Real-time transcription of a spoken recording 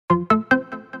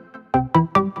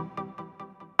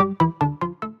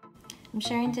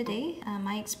sharing today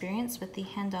my experience with the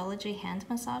Handology hand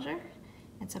massager.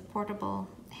 It's a portable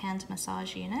hand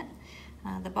massage unit.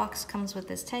 The box comes with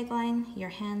this tagline, "Your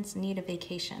hands need a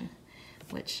vacation,"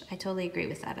 which I totally agree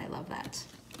with that. I love that.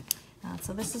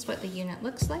 So this is what the unit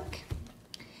looks like.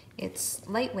 It's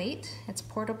lightweight, it's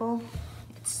portable,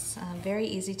 it's very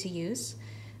easy to use.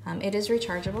 It is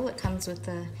rechargeable. It comes with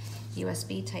the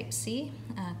USB Type-C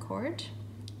cord.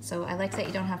 So I like that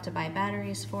you don't have to buy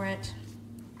batteries for it.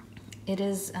 It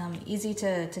is easy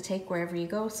to take wherever you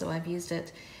go, so I've used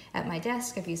it at my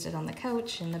desk, I've used it on the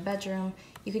couch, in the bedroom.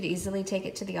 You could easily take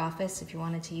it to the office if you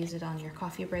wanted to use it on your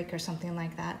coffee break or something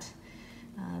like that.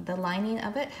 The lining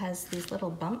of it has these little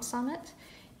bumps on it,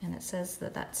 and it says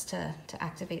that that's to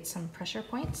activate some pressure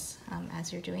points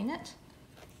as you're doing it.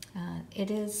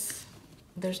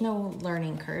 There's no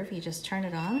learning curve, you just turn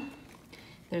it on.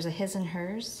 There's a his and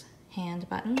hers hand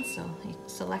button, so you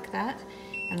select that,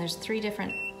 and there's 3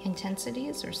 different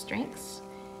intensities or strengths,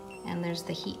 and there's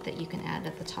the heat that you can add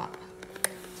at the top.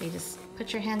 So you just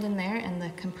put your hand in there and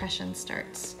the compression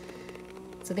starts.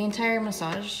 So the entire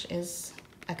massage is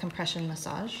a compression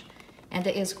massage, and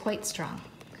it is quite strong.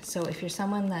 So if you're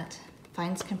someone that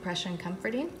finds compression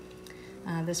comforting,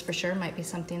 this for sure might be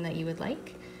something that you would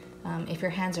like. If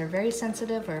your hands are very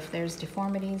sensitive or if there's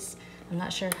deformities, I'm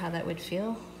not sure how that would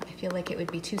feel. I feel like it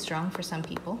would be too strong for some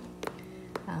people.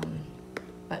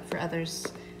 But for others,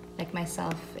 like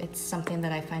myself, it's something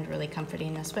that I find really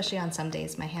comforting, especially on some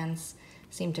days my hands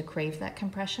seem to crave that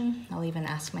compression. I'll even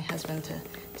ask my husband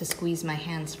to squeeze my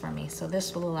hands for me. So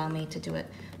this will allow me to do it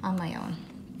on my own.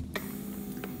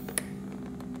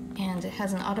 And it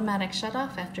has an automatic shut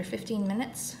off after 15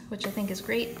 minutes, which I think is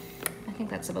great. I think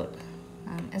that's about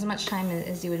as much time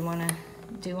as you would want to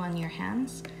do on your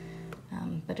hands.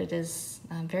 But it is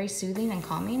very soothing and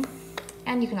calming.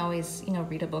 And you can always,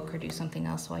 read a book or do something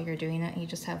else while you're doing it. You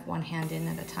just have one hand in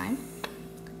at a time.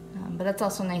 But that's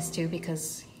also nice too,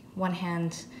 because one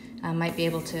hand might be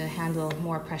able to handle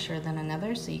more pressure than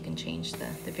another, so you can change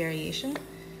the variation.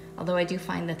 Although I do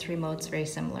find the 3 modes very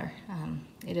similar.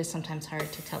 It is sometimes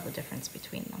hard to tell the difference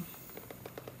between them.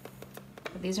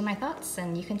 But these are my thoughts,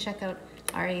 and you can check out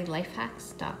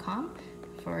relifehacks.com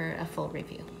for a full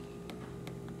review.